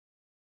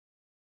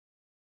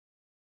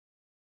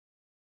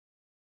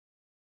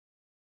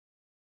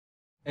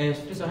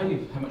Fraser, how much are you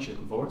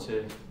looking forward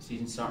to the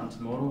season starting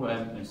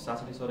tomorrow, no,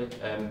 Saturday, sorry.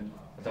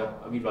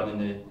 Are we running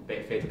the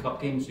Betfred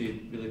Cup games? Are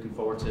you really looking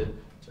forward to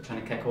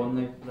trying to kick on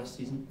now for this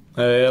season?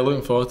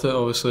 Looking forward to it.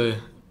 Obviously,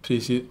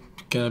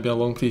 going to be a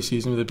long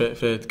pre-season with the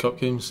Betfred Cup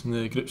games in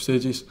the group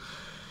stages.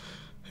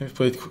 We've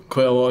played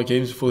quite a lot of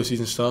games before the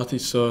season started,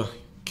 so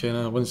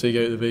once they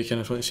get out of the way,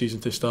 just want the season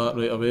to start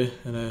right away.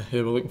 And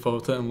we're looking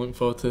forward to it. I'm looking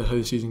forward to how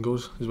the season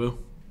goes as well.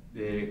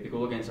 The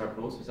goal against our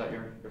pros, was that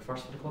your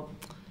first for the club?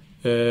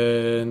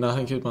 No, I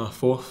think it was my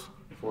fourth.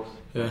 Your fourth?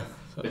 Yeah.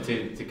 But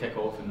to kick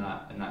off in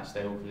that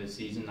style for the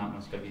season, that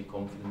must give you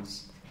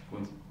confidence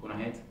going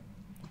ahead?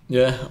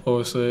 Yeah,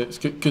 obviously it's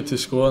good to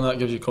score, and that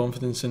gives you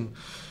confidence in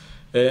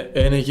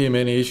any game,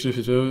 any age group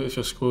as well. If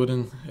you're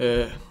scoring,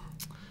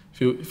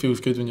 feels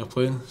good when you're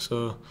playing.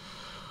 So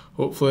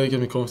hopefully it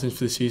gives me confidence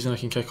for the season. I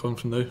can kick on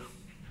from now.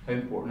 How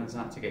important is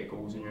that to get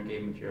goals in your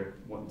game if you're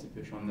wanting to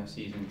push on this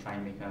season and try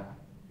and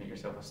make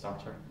yourself a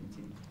starter in the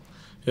team?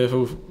 Yeah,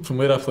 from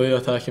where I play,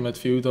 attacking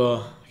midfield,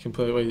 or I can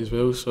play it wide as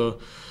well. So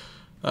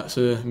that's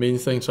the main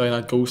thing. Try and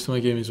add goals to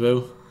my game as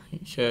well.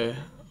 I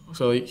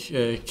like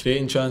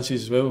creating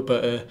chances as well,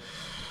 but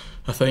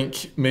I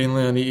think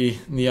mainly I need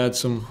to add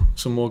some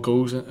more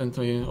goals into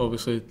my game.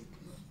 Obviously,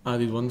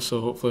 added one,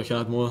 so hopefully I can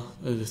add more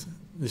as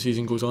the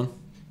season goes on.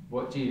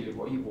 What are you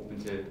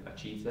hoping to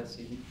achieve this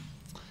season?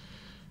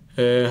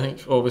 I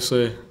think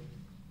obviously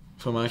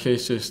for my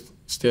case, just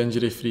stay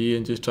injury free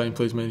and just try and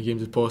play as many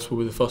games as possible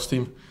with the first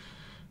team.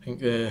 I think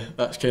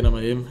that's kind of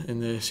my aim,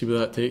 and see where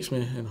that takes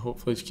me, and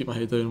hopefully just keep my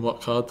head down and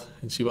work hard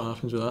and see what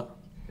happens with that.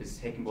 Has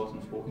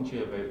Hfcvsmfc spoken to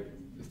you about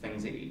the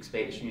things that he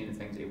expects from you and the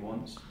things that he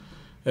wants?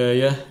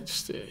 Yeah,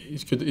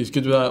 he's good. He's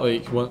good with that,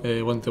 like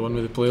one-to-one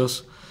with the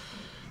players.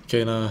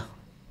 Kind of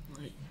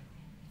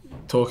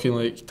talking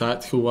like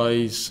tactical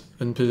wise,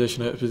 in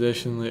position, out of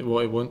position, like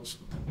what he wants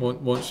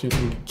you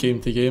from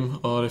game to game,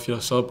 or if you're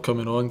a sub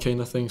coming on,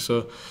 kind of thing.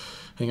 So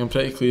I think I'm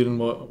pretty clear on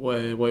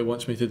what he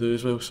wants me to do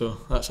as well. So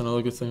that's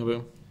another good thing about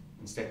him.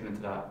 And stepping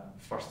into that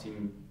first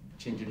team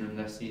changing room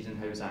this season,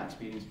 how's that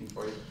experience been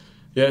for you?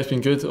 Yeah, it's been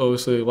good.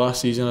 Obviously,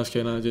 last season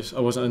I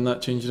wasn't in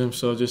that changing room,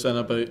 so just in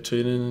about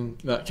training and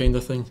that kind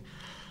of thing.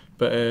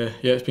 But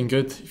yeah, it's been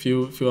good.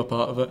 Feel a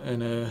part of it,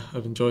 and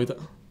I've enjoyed it.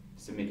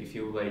 Does it make you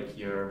feel like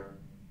you're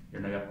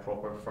now a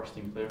proper first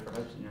team player for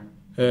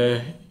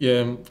Hfs?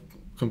 Yeah,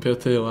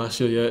 compared to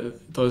last year, yeah,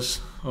 it does.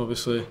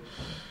 Obviously,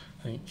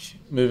 I think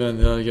moving in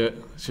there,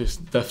 it's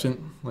just different.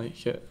 Like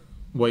get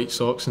white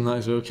socks and that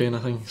as well, kind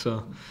of thing.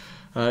 So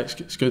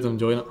it's good. I'm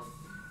enjoying it.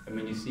 And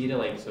when you see the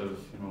likes of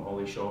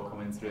Ollie Shaw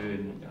coming through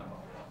and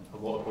a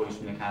lot of boys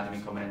from the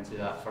academy coming into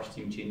that first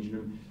team changing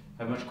room,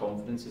 how much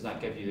confidence does that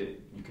give you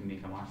that you can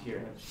make a mark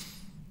here?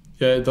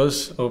 Yeah, it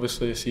does.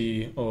 Obviously, I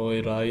see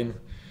Ollie, Ryan,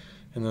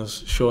 and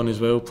there's Sean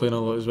as well playing a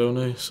lot as well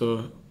now.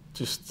 So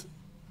just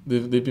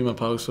they've been my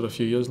pals for a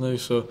few years now.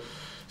 So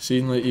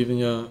seeing like even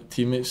your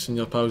teammates and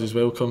your pals as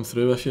well come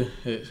through with you,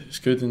 it's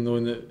good, and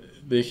knowing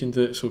that they can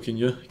do it, so can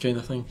you, kind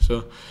of thing.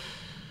 So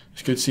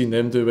it's good seeing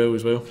them do well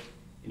as well.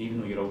 And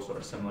even though you're all sort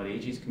of similar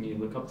ages, can you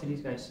look up to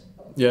these guys?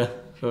 Yeah,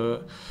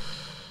 so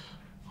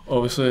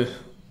obviously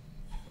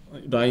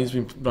like Ryan's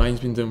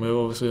been doing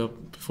well. Obviously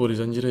before his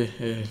injury,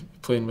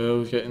 playing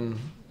well, getting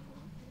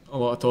a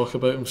lot of talk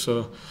about him.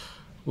 So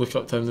look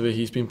up to him the way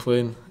he's been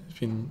playing. He's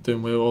been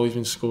doing well. Ollie's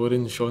been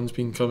scoring. Sean's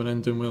been coming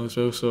in doing well as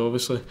well. So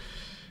obviously,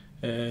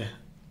 you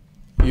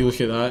look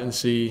at that and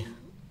see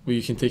what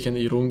you can take into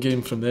your own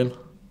game from them.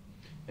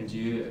 And do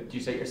you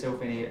set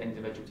yourself any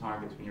individual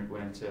targets when you're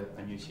going into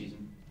a new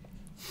season?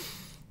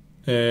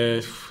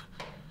 To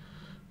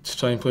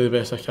try and play the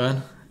best I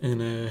can,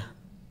 and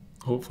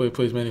hopefully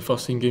play as many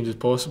first team games as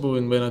possible,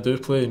 and when I do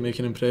play, make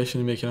an impression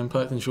and make an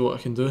impact and show what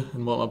I can do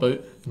and what I'm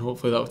about, and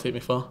hopefully that will take me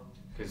far.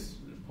 Because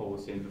Paul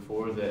was saying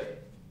before that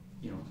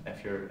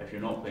if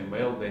you're not playing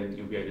well, then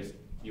you'll be out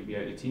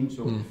of the team.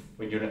 So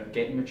when you're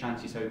getting your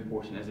chances, how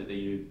important is it that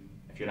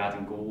if you're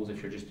adding goals,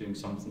 if you're just doing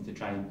something to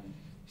try and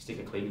stake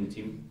a claim in the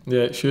team?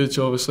 Yeah, it's huge.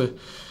 Obviously,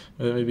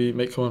 maybe you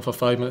might come on for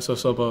 5 minutes or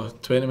sub or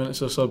 20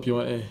 minutes or sub. You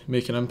want to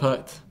make an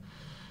impact,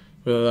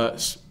 whether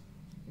that's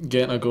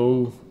getting a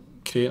goal,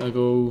 creating a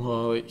goal,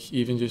 or like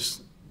even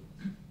just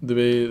the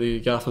way the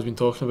gaffer's been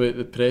talking about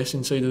the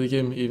pressing side of the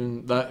game.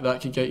 Even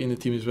that could get you in the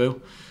team as well.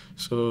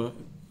 So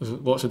there's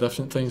lots of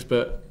different things,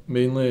 but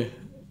mainly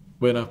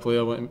when I play,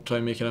 I want to try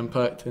and make an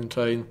impact and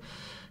try and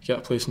get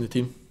a place in the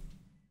team.